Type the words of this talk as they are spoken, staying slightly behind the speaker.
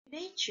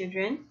Hey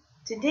children,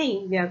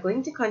 today we are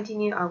going to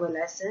continue our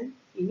lesson,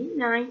 Unit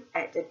 9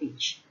 at the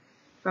beach,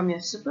 from your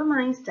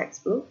Superminds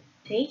textbook,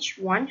 page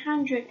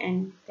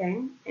 110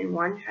 and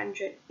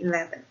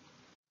 111.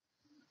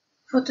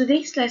 For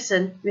today's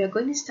lesson, we are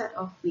going to start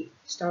off with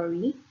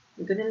story.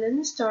 We're going to learn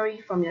the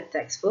story from your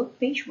textbook,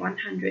 page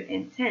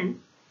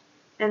 110,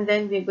 and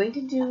then we're going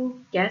to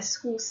do Guess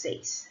Who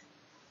Says.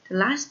 The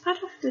last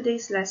part of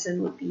today's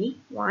lesson would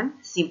be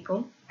one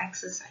simple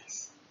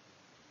exercise.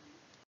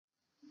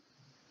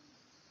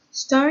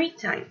 Story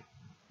time.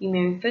 You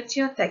may refer to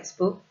your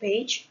textbook,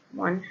 page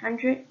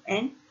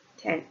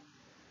 110.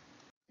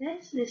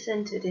 Let's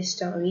listen to the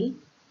story,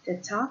 The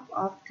Top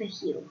of the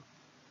Hill.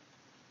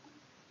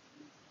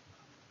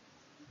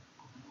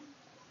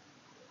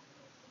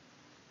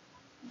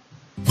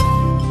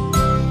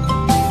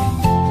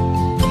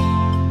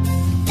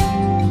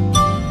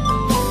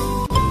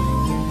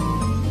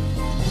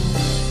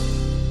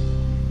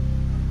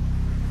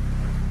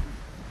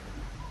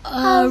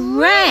 A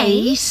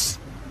race?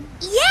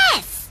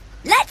 Yes!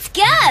 Let's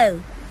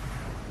go!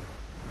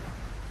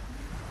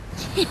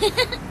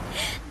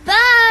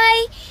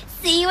 Bye!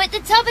 See you at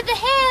the top of the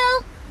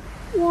hill!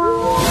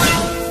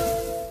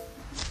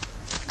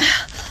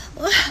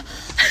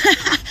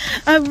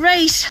 A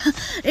race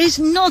is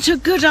not a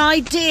good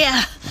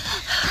idea.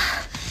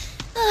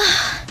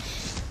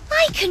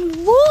 I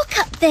can walk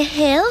up the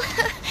hill,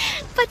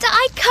 but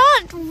I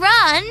can't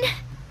run.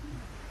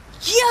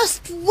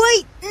 Just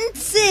wait and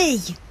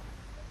see.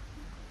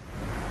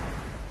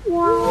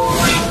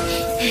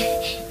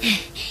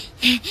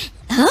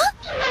 Huh?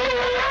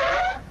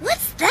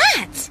 What's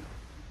that?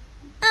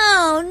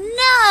 Oh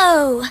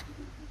no!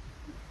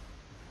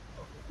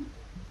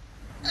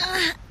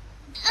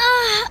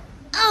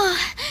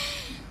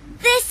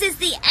 This is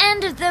the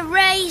end of the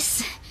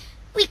race.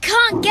 We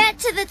can't get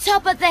to the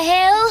top of the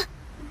hill.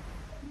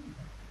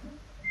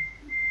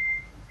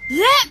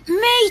 Let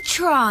me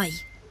try.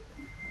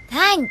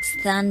 Thanks,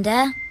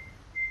 Thunder.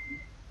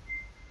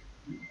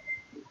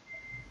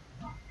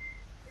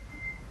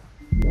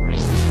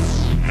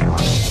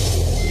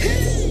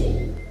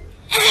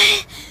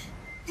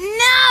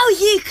 Now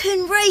you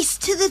can race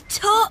to the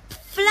top,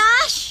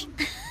 Flash.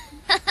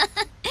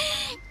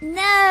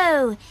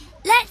 No,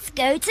 let's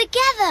go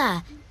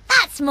together.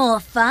 That's more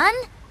fun.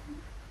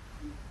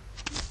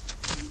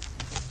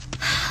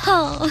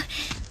 Oh,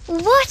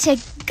 what a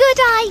good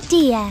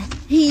idea.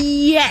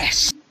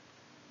 Yes.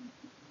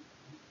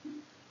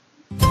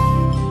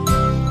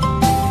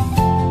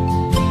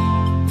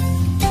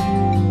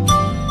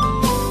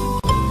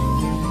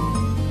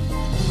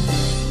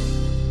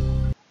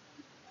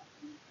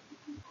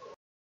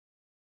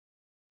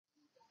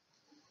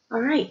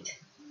 Alright,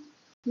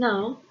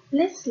 now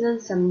let's learn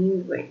some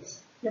new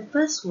words. The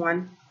first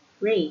one,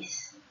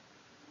 race.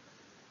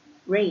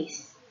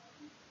 Race.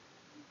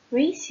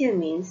 Race here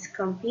means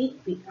compete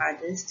with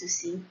others to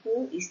see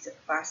who is the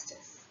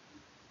fastest.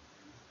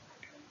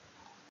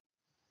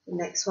 The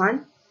next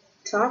one,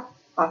 top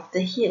of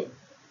the hill.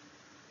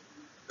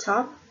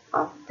 Top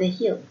of the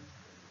hill.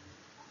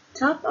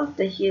 Top of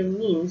the hill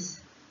means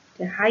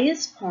the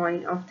highest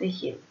point of the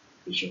hill,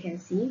 which you can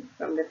see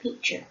from the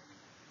picture.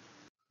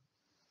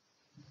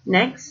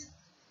 Next,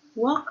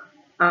 walk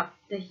up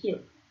the hill.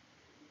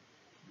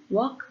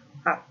 Walk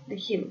up the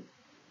hill.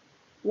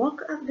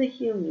 Walk up the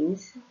hill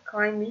means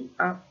climbing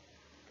up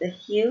the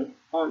hill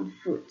on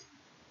foot.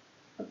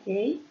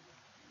 Okay?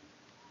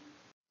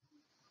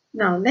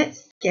 Now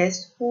let's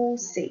guess who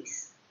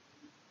says.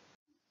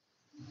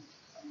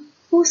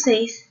 Who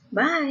says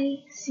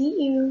bye,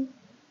 see you?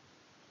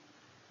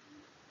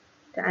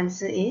 The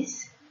answer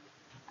is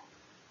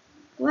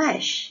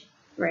Flash.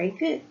 Very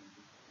good.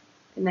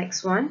 The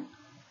next one.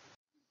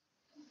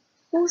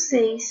 Who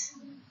says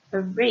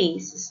a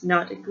race is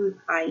not a good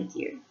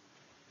idea?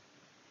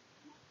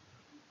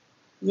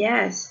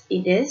 Yes,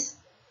 it is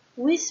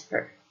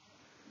Whisper.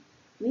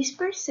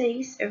 Whisper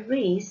says a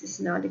race is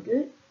not a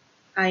good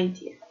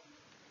idea.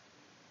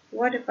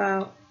 What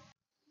about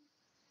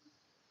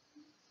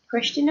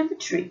question number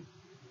 3?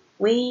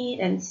 Wait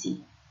and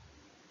see.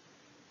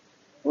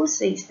 Who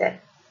says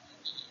that?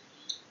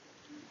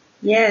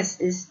 Yes,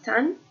 it's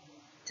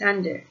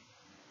Thunder.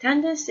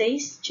 Thunder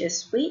says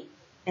just wait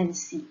and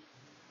see.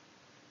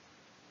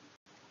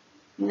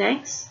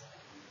 Next.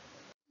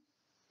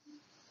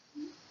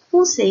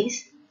 Who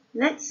says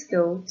let's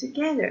go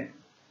together?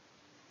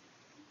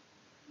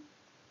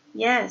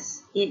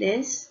 Yes, it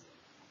is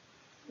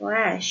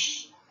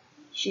Flash.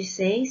 She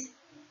says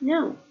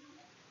no,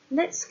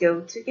 let's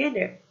go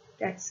together.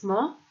 That's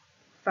more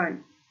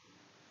fun.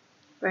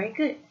 Very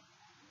good.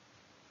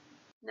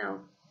 Now,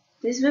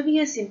 this will be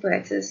a simple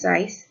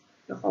exercise,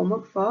 the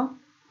homework for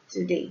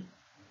today.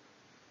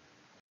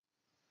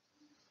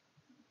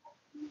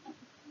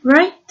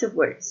 Write the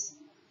words.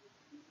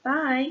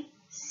 Bye.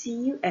 See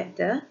you at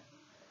the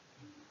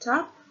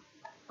top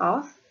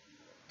of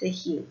the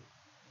hill.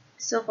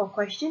 So for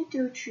question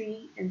 2,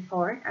 3, and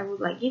 4, I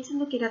would like you to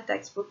look at the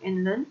textbook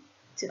and learn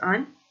to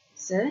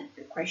answer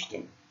the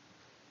question.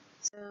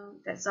 So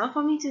that's all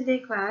for me today,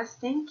 class.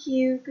 Thank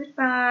you.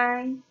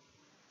 Goodbye.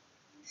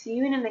 See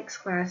you in the next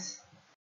class.